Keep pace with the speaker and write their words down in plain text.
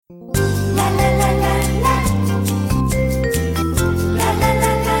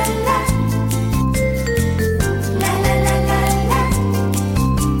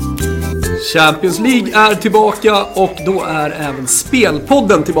Champions League är tillbaka och då är även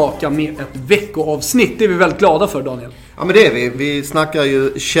Spelpodden tillbaka med ett veckoavsnitt. Det är vi väldigt glada för, Daniel. Ja, men det är vi. Vi snackar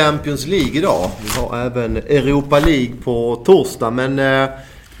ju Champions League idag. Vi har även Europa League på torsdag. Men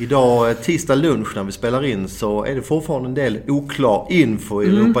idag, tisdag lunch när vi spelar in, så är det fortfarande en del oklar info i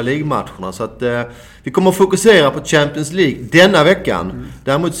Europa League-matcherna. Så att vi kommer att fokusera på Champions League denna veckan.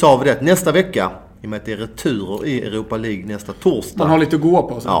 Däremot sa vi det att nästa vecka, i och med att det är returer i Europa League nästa torsdag. Man har lite att gå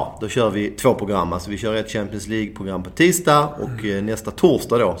på. Så. Ja, då kör vi 2 program. Alltså vi kör ett Champions League-program på tisdag. Och nästa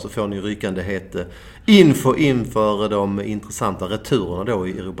torsdag då så får ni rykande het info inför de intressanta returerna då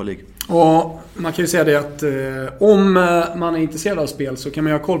i Europa League. Och man kan ju säga det att om man är intresserad av spel så kan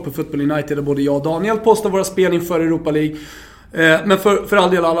man ju ha koll på Football United, där både jag och Daniel postar våra spel inför Europa League. Men för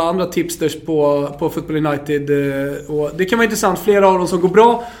all del alla andra tipsters på Football United, och det kan vara intressant, flera av dem som går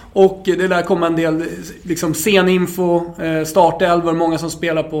bra, och det där kommer en del liksom sceninfo, startelvor, många som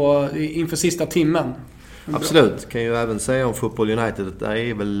spelar på inför sista timmen. Absolut, kan ju även säga om Football United att det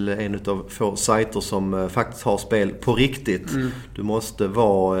är väl en av få sajter som faktiskt har spel på riktigt. Du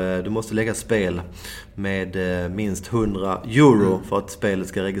måste lägga spel med minst 100 euro för att spelet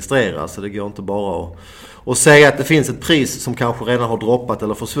ska registreras, så det går inte bara att säga att det finns ett pris som kanske redan har droppat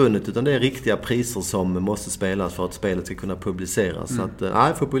eller försvunnit, utan det är riktiga priser som måste spelas för att spelet ska kunna publiceras. Så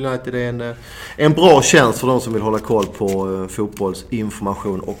att Football United är en bra tjänst för de som vill hålla koll på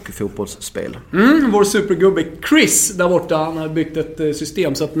fotbollsinformation och fotbollsspel. Vår supergubbe Chris där borta, han har byggt ett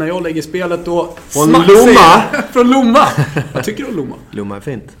system så att när jag lägger spelet då från Lomma. Från Lomma. Vad tycker du om Lomma? Lomma är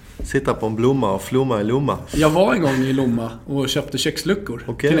fint. Sitta på en blomma och flomma i Lomma. Jag var en gång i Lomma och köpte köksluckor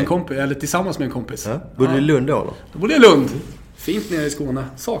till en kompis, eller tillsammans med en kompis. Ja. Bodde du i Lund då eller? Då bodde jag i Lund. Fint nere i Skåne.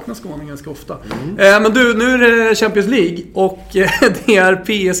 Saknar Skåne ganska ofta. Men du, nu är det Champions League och det är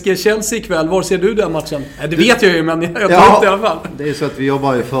PSG-Chelsea ikväll. Var ser du den matchen? Det vet jag ju, men jag tar upp det i alla fall. Det är så att vi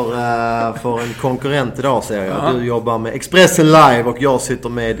jobbar ju för en konkurrent idag, säger jag. Ja. Du jobbar med Expressen Live och jag sitter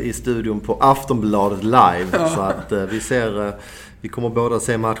med i studion på Aftonbladet Live. Ja. Så att vi kommer båda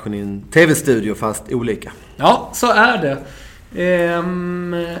se matchen i en tv-studio fast olika. Ja, så är det.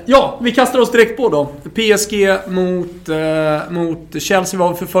 Vi kastar oss direkt på då. PSG mot Chelsea, vad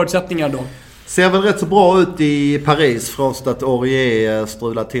har vi för förutsättningar då? Ser väl rätt så bra ut i Paris, frånsett att Aurier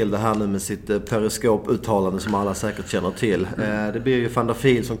strular till det här nu med sitt periskop-uttalande som alla säkert känner till. Det blir ju Van der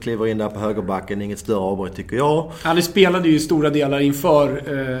Fiel som kliver in där på högerbacken, inget större avbryt tycker jag. Han spelade ju stora delar inför,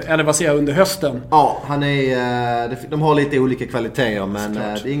 eller vad säger jag, under hösten. Ja, de har lite olika kvaliteter, men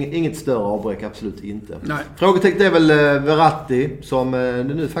inget större avbräck, absolut inte. Nej. Frågetecknet är väl Verratti, som det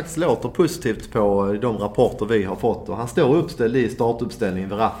nu faktiskt låter positivt på de rapporter vi har fått. Och han står uppställd i startuppställningen,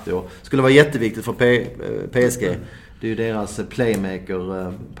 Verratti, och skulle vara jätteviktigt för PSG. Det är ju deras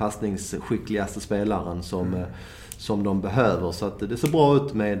playmaker, passningsskickligaste spelaren som de behöver. Så att det ser bra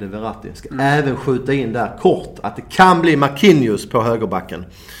ut med Verratti. Ska även skjuta in där kort att det kan bli Marquinhos på högerbacken.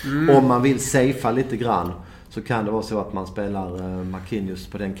 Om man vill safea lite grann, så kan det vara så att man spelar Marquinhos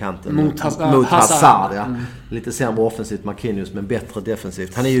på den kanten mot Hazard. Ja. Lite sämre offensivt Marquinhos, men bättre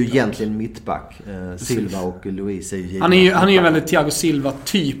defensivt. Han är ju egentligen mittback. Silva och Luis är ju han är ju en väldigt Thiago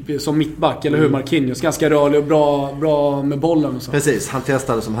Silva-typ som mittback, eller hur? Marquinhos, ganska rörlig och bra med bollen och så. Precis, han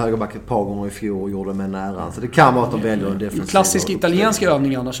testade som högerback ett par gånger i fjol och gjorde med nära. Så det kan vara att de väljer en defensiv. Klassisk italienska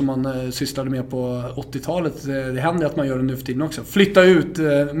övning annars som man sysslade med på 80-talet. Det händer att man gör det nu för tiden också. Flytta ut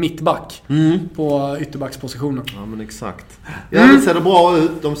mittback på ytterbackspositionen. Ja, men exakt. Ja, det ser bra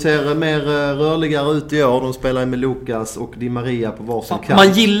ut. De ser mer rörligare ut i år. De spelar med Lucas och Di Maria på varsin kant.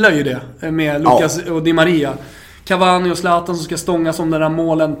 Man gillar ju det med Lucas och Di Maria. Cavani och Zlatan som ska stångas om den här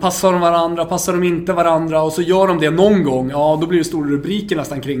målen. Passar de varandra, passar de inte varandra, och så gör de det någon gång. Ja, då blir det stora rubriker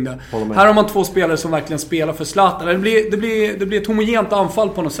nästan kring det. Här har man 2 spelare som verkligen spelar för Zlatan. Det blir ett homogent anfall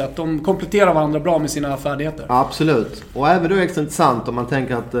på något sätt. De kompletterar varandra bra med sina färdigheter. Absolut. Och även då är det intressant om man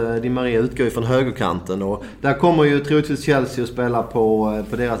tänker att Di Maria utgår från högerkanten. Och där kommer ju troligtvis Chelsea att spela på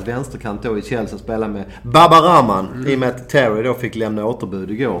deras vänsterkant då, i Chelsea spela med Baba Rahman. I och med att Terry då fick lämna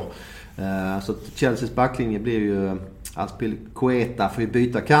återbud igår. Så Chelseas backlinje blir ju Aspilicueta får ju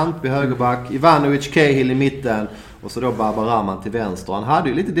byta kant vid högerback, Ivanovic, Cahill i mitten och så då Baba Rahman till vänster. Han hade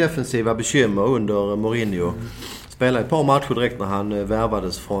ju lite defensiva bekymmer under Mourinho. Spelade ett par matcher direkt när han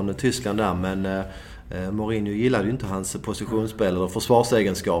värvades från Tyskland där, men Mourinho gillade ju inte hans positionsspel eller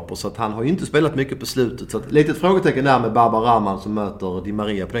försvarsegenskaper, så att han har ju inte spelat mycket på slutet. Så ett litet frågetecken där med Baba Rahman som möter Di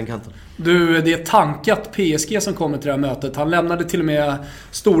Maria på den kanten. Du, det är tankat PSG som kommer till det här mötet. Han lämnade till och med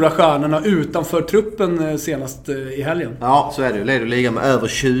stora stjärnorna utanför truppen senast i helgen. Ja, så är det ju. Leder ligan med över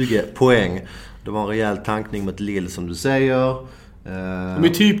 20 poäng. Det var en rejäl tankning mot Lille som du säger. De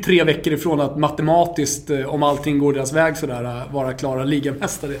är typ 3 veckor ifrån att matematiskt, om allting går deras väg sådär, vara klara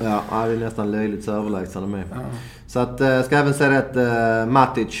ligamästare. Ja, det är nästan löjligt så överlägsande med. Ja. Så att, ska även säga att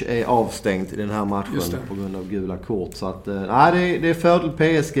Matic är avstängt i den här matchen på grund av gula kort. Så att, det är fördel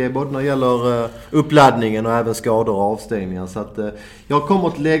PSG både när det gäller uppladdningen och även skador och avstängningar. Så att, jag kommer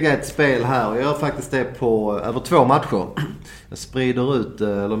att lägga ett spel här och jag gör faktiskt det på över 2 matcher. Jag sprider ut,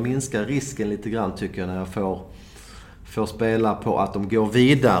 eller minskar risken lite grann tycker jag när jag får spela på att de går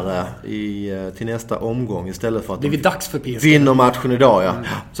vidare till nästa omgång istället för att det är dags för PSG. Vinner matchen idag. Ja.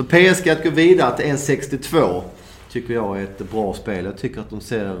 Så PSG att gå vidare till 1,62 tycker jag är ett bra spel. Jag tycker att de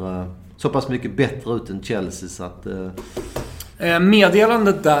ser så pass mycket bättre ut än Chelsea. Så att,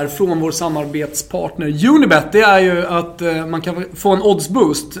 meddelandet där från vår samarbetspartner Unibet, det är ju att man kan få en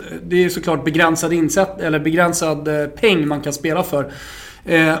oddsboost. Det är såklart begränsad peng man kan spela för.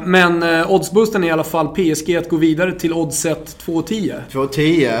 Men oddsboosten är i alla fall PSG att gå vidare till oddset 2,10.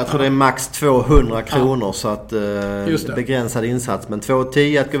 2,10, jag tror det är max 200 kronor så att begränsad insats. Men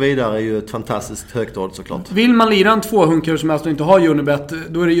 2,10 att gå vidare är ju ett fantastiskt högt odds såklart. Vill man lira en 200 som alltså inte har Unibet,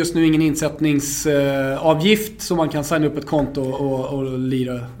 då är det just nu ingen insättningsavgift så man kan signa upp ett konto och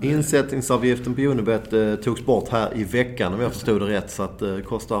lira. Insättningsavgiften på Unibet togs bort här i veckan om jag förstod det rätt. Så att det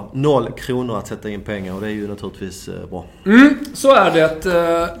kostar 0 kronor att sätta in pengar och det är ju naturligtvis bra. Så är det.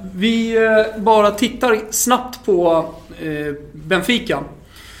 Vi bara tittar snabbt på Benfica.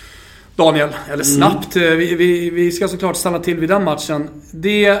 Daniel, eller snabbt. Vi ska såklart stanna till vid den matchen.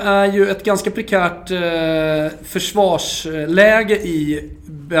 Det är ju ett ganska prekärt försvarsläge i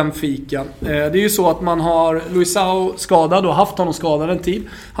Benfica. Det är ju så att man har Luisao skadad och haft honom skadad en tid.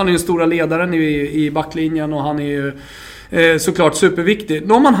 Han är ju den stora ledaren i backlinjen och han är ju såklart superviktig.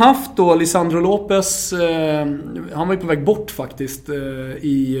 Då har man haft då Lisandro Lopez, han var ju på väg bort faktiskt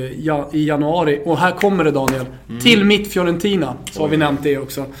i januari. Och här kommer det Daniel, till mitt Fiorentina, så har vi nämnt det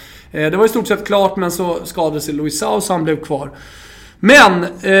också. Det var i stort sett klart men så skadade sig Luisao så han blev kvar. Men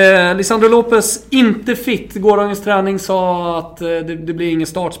Lisandro Lopez inte fit. Gårdagens träning sa att det blir ingen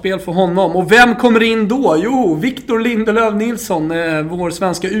startspel för honom. Och vem kommer in då? Jo, Victor Lindelöf Nilsson, vår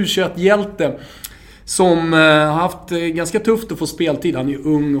svenska U21-hjälte. Som har haft ganska tufft att få speltid. Han är ju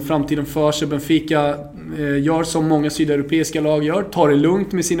ung och framtiden för sig. Benfica gör som många sydeuropeiska lag gör. Tar det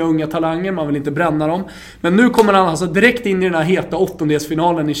lugnt med sina unga talanger. Man vill inte bränna dem. Men nu kommer han alltså direkt in i den här heta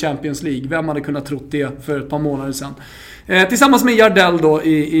åttondelsfinalen i Champions League. Vem hade kunnat trott det för ett par månader sedan? Tillsammans med Jardel då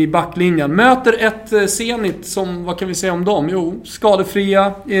i backlinjen. Möter ett Zenit som, vad kan vi säga om dem? Jo,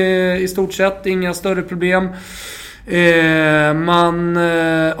 skadefria i stort sett. Inga större problem. Man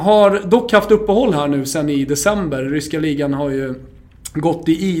har dock haft uppehåll här nu sen i december. Ryska ligan har ju gått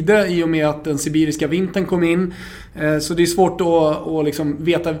i ide i och med att den sibiriska vintern kom in. Så det är svårt att liksom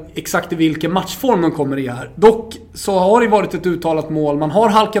veta exakt i vilken matchform de kommer i här. Dock så har det varit ett uttalat mål. Man har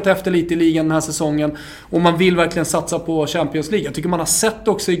halkat efter lite i ligan den här säsongen och man vill verkligen satsa på Champions League. Jag tycker man har sett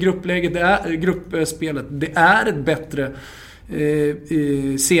också i gruppspelet. Det är ett bättre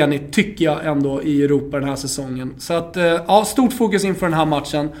Zenit tycker jag ändå i Europa den här säsongen. Så att stort fokus inför den här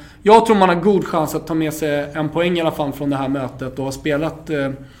matchen. Jag tror man har god chans att ta med sig en poäng i alla fall från det här mötet och har spelat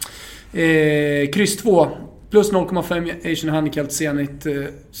kryss 2 plus 0,5 Asian Handicap Zenit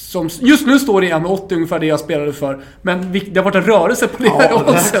som just nu står i 1,80 ungefär det jag spelade för. Men det har varit en rörelse på det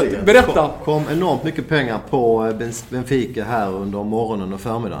här sättet. Berätta. Kom enormt mycket pengar på Benfica här under morgonen och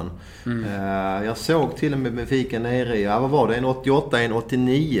förmiddagen. Jag såg till och med Benfica nere i, vad var det? 1,88,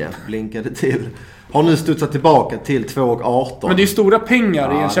 1,89 blinkade till. Har nu studsat tillbaka till 2,18. Men det är stora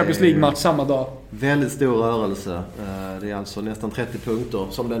pengar i en Champions League-match samma dag. Väldigt stor rörelse. Det är alltså nästan 30 punkter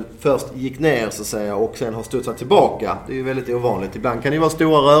som den först gick ner så att säga och sen har studsat tillbaka. Det är ju väldigt ovanligt. Ibland kan det vara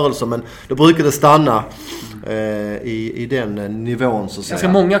stora rörelser men då brukar det stanna i den nivån så att säga. Ganska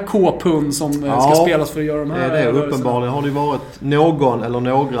många K-pund som ska spelas för att göra de här rörelserna. Uppenbarligen har det varit någon eller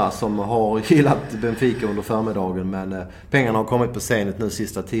några som har gillat Benfica under förmiddagen men pengarna har kommit på Zenit nu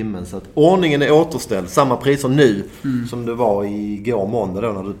sista timmen så att ordningen är återställd. Samma priser nu som det var igår måndag då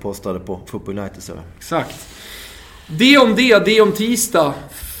när du postade på Football United. Så. Exakt. Det om tisdag.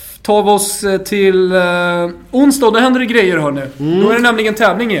 Tar vi oss till onsdag. Då händer det grejer hörni. Då är det nämligen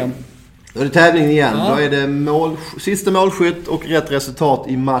tävling igen. Då är det tävling igen. Ja. Då är det sista målskytt och rätt resultat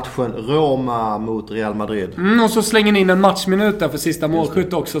i matchen Roma mot Real Madrid. Och så slänger ni in en matchminut där för sista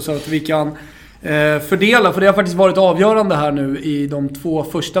målskytt också så att vi kan fördela. För det har faktiskt varit avgörande här nu i de 2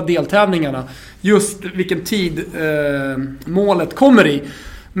 första deltävlingarna. Just vilken tid målet kommer i.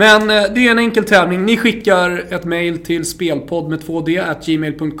 Men det är en enkel tävling. Ni skickar ett mail till spelpodd med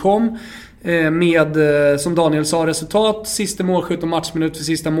 2d@gmail.com med, som Daniel sa, resultat, sista målskytt och matchminut för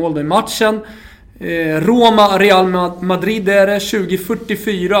sista mål i matchen. Roma, Real Madrid är det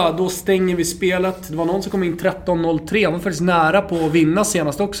 2044. Då stänger vi spelet. Det var någon som kom in 13:03. Han var faktiskt nära på att vinna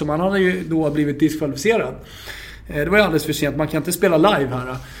senast också. Man hade ju då blivit diskvalificerad. Det var ju alldeles för sent. Man kan inte spela live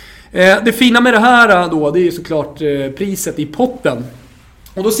här. Det fina med det här då, det är ju såklart priset i potten.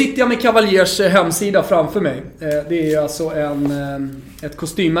 Och då sitter jag med Cavaliers hemsida framför mig. Det är alltså ett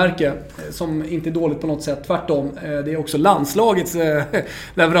kostymmärke som inte är dåligt på något sätt. Tvärtom, det är också landslagets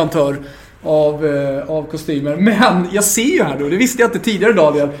leverantör av kostymer. Men jag ser ju här då, det visste jag inte tidigare,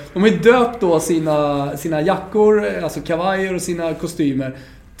 Daniel. De har ju döpt då sina jackor, alltså kavajer och sina kostymer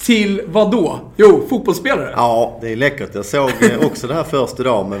till vad då? Jo, fotbollsspelare. Ja, det är läckert. Jag såg också det här först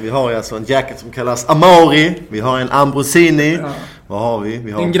idag. Men vi har ju alltså en jacket som kallas Amori. Vi har en Ambrosini. Ja. Vad har vi?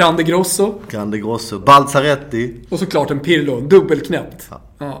 Vi har en Grande Grosso. Balzaretti. Och såklart en Pirlo, dubbelknäppt. Ja.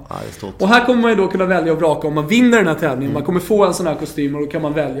 Ja, det är stort. Och här kommer man ju då kunna välja och vraka om man vinner den här tävlingen. Man kommer få en sån här kostym och då kan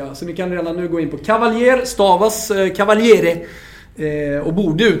man välja. Så ni kan redan nu gå in på Cavalier, stavas Cavaliere. Och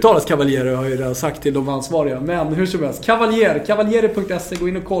borde uttalas Cavaliere, har jag ju redan sagt till de ansvariga. Men hur som helst, Cavaliere.se, gå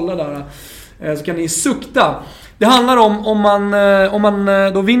in och kolla där. Så kan ni sukta. Det handlar om man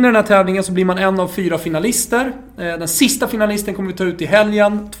då vinner den här tävlingen så blir man en av 4 finalister. Den sista finalisten kommer vi ta ut i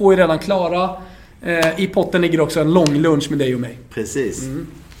helgen. 2 är redan klara. I potten ligger också en lång lunch med dig och mig. Precis.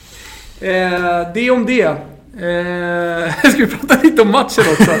 Det om det. Ska vi prata lite om matchen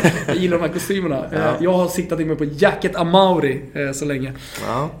också? Jag gillar de här kostymerna. Ja. Jag har siktat in mig på Jacket Amauri så länge.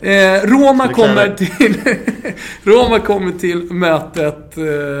 Ja. Roma kommer till mötet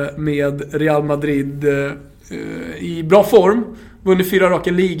med Real Madrid i bra form. Vunnit 4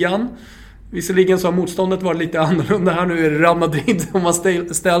 raka ligan. Visserligen så har motståndet varit lite annorlunda här. Nu är det Real Madrid som man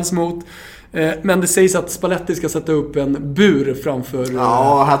ställs mot. Men det sägs att Spalletti ska sätta upp en bur framför...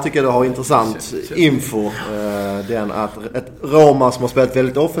 Ja, här tycker jag det har intressant info. Den att ett Roma som har spelat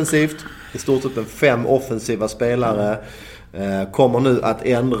väldigt offensivt, i stort sett 5 offensiva spelare, kommer nu att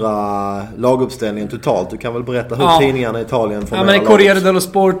ändra laguppställningen totalt. Du kan väl berätta hur tidningarna i Italien får men Corriere dello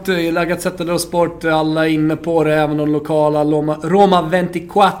Sport, Gazzetta dello Sport, alla är inne på det, även de lokala Roma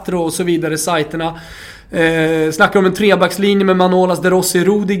 24 och så vidare sajterna. Snackar om en 3-backslinje med Manolas, De Rossi,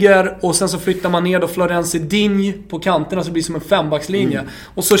 Rudiger. Och sen så flyttar man ner då Florenzi, Digne på kanterna, så det blir som en 5-backslinje.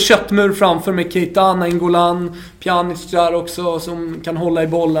 Och så köttmur framför med Keita, Nainggolan, Pjanic där också som kan hålla i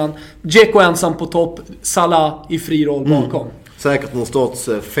bollen. Dzeko ensam på topp, Salah i fri roll bakom. Säkert någon sorts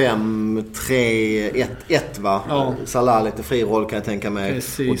 5-3-1-1 va? Ja. Salah lite fri roll kan jag tänka mig.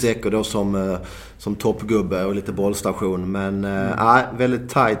 Precis. Och Dzeko då som toppgubbe och lite bollstation. Men väldigt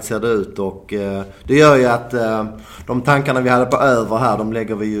tight ser det ut. Och det gör ju att de tankarna vi hade på över här, de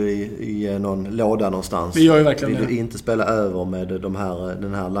lägger vi ju i någon låda någonstans. Vi gör ju verkligen det. Vi vill inte spela över med den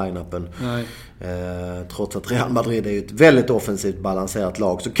här line-upen. Nej. Trots att Real Madrid är ett väldigt offensivt balanserat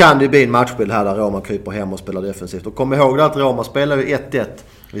lag, så kan det bli en matchbild här där Roma kryper hem och spelar defensivt. Och kom ihåg att Roma spelar ju 1-1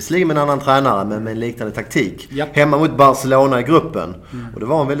 visserligen med en annan tränare, men med en liknande taktik. Hemma mot Barcelona i gruppen. Och det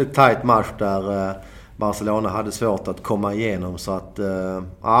var en väldigt tight match där Barcelona hade svårt att komma igenom. Så att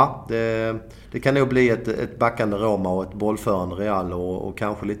det kan nog bli ett backande Roma och ett bollförande Real och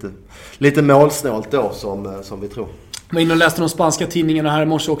kanske lite målsnålt då som vi tror. Jag var inne och läste de spanska tidningarna här i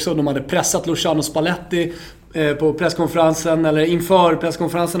morse också. De hade pressat Luciano Spalletti på presskonferensen, eller inför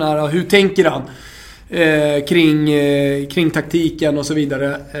presskonferensen här. Hur tänker han kring taktiken och så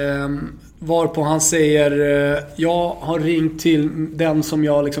vidare. Varpå han säger: jag har ringt till den som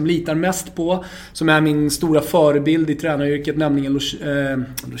jag liksom litar mest på, som är min stora förebild i tränaryrket, nämligen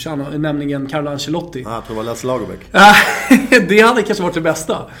Carlo Ancelotti. Jag tror det var Lasse Lagerbäck. Det hade kanske varit det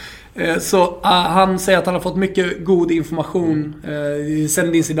bästa. Så han säger att han har fått mycket god information.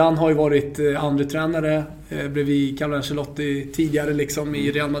 Zinedine Zidane har ju varit andra tränare bredvid Carlo Ancelotti tidigare liksom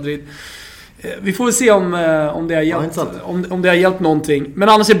i Real Madrid. Vi får väl se om det har hjälpt, om det har hjälpt någonting. Men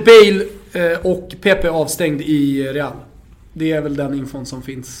annars är Bale och Pepe avstängd i Real. Det är väl den infon som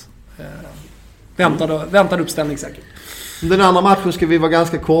finns. Väntad uppställning säkert. Den andra matchen ska vi vara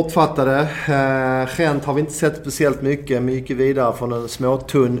ganska kortfattade. Gent har vi inte sett speciellt mycket. Vi gick vidare från en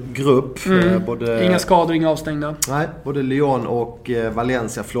småtunn grupp. Inga skador, inga avstängda. Nej, både Lyon och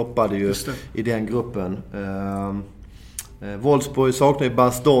Valencia floppade ju i den gruppen. Wolfsburg saknar ju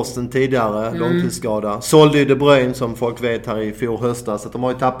Bas Dorsten tidigare, långtidsskada. Sålde ju De Bruyne som folk vet här i fjol höstas. Så att de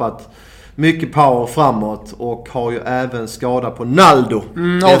har ju tappat mycket power framåt och har ju även skada på Naldo.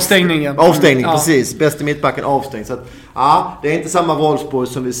 Avstängningen. Precis. Bäst i mittbacken avstängd. Så att, ja, det är inte samma Wolfsburg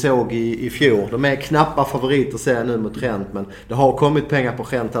som vi såg i fjol. De är knappa favoriter ser jag nu mot Gent, men det har kommit pengar på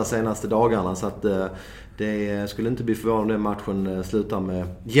Gent här senaste dagarna, så att det skulle inte bli förvånande om den matchen slutar med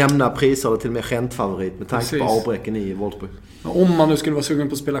jämna priser eller till och med Gent-favorit med tanke på avbräcken i Wolfsburg. Om man nu skulle vara sugen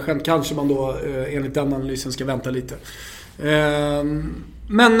på att spela Gent kanske man då enligt den analysen ska vänta lite.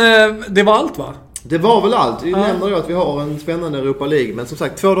 Men det var allt, va? Det var väl allt. Vi nämner ju att vi har en spännande Europa League. Men som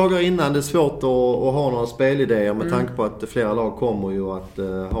sagt, 2 dagar innan det är svårt att ha några spelidéer med tanke på att flera lag kommer ju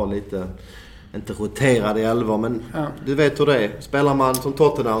att ha lite, inte roterade elva, men du vet hur det är. Spelar man som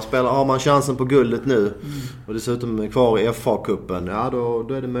Tottenham, har man chansen på guldet nu och dessutom kvar i FA-cupen,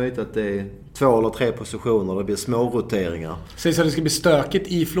 då är det möjligt att det är 2 eller 3 positioner. Det blir små roteringar. Sägs att det ska bli stökigt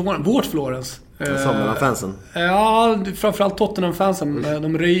i vårt Florens. Som mellan fansen. Ja, framförallt Tottenham-fansen.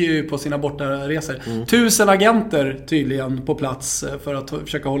 De röjer ju på sina bortaresor. 1000 agenter tydligen på plats för att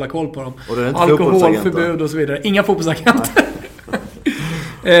försöka hålla koll på dem. Och det är inte alkoholförbud och så vidare. Inga fotbollsagenter.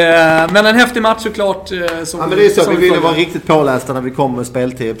 Men en häftig match såklart. Men det är så, vi ville vara riktigt pålästa när vi kommer med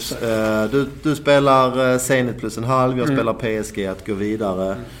speltips. Du spelar Zenit plus en halv. Jag spelar PSG att gå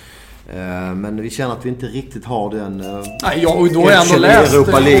vidare. Men vi känner att vi inte riktigt har den. Nej, och då är ändå läst om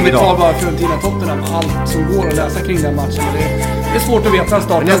vi tar bara Fiorentina Tottenham allt som går att läsa kring den matchen. Det är svårt att veta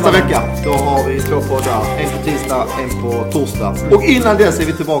starten. Nästa vecka då har vi 2 poddar, en på tisdag, en på torsdag. Och innan dess är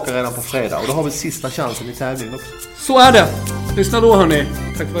vi tillbaka redan på fredag. Och då har vi sista chansen i tävlingen också. Så är det. Lyssna då, hörni.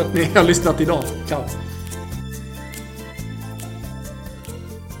 Tack för att ni har lyssnat idag. Ciao.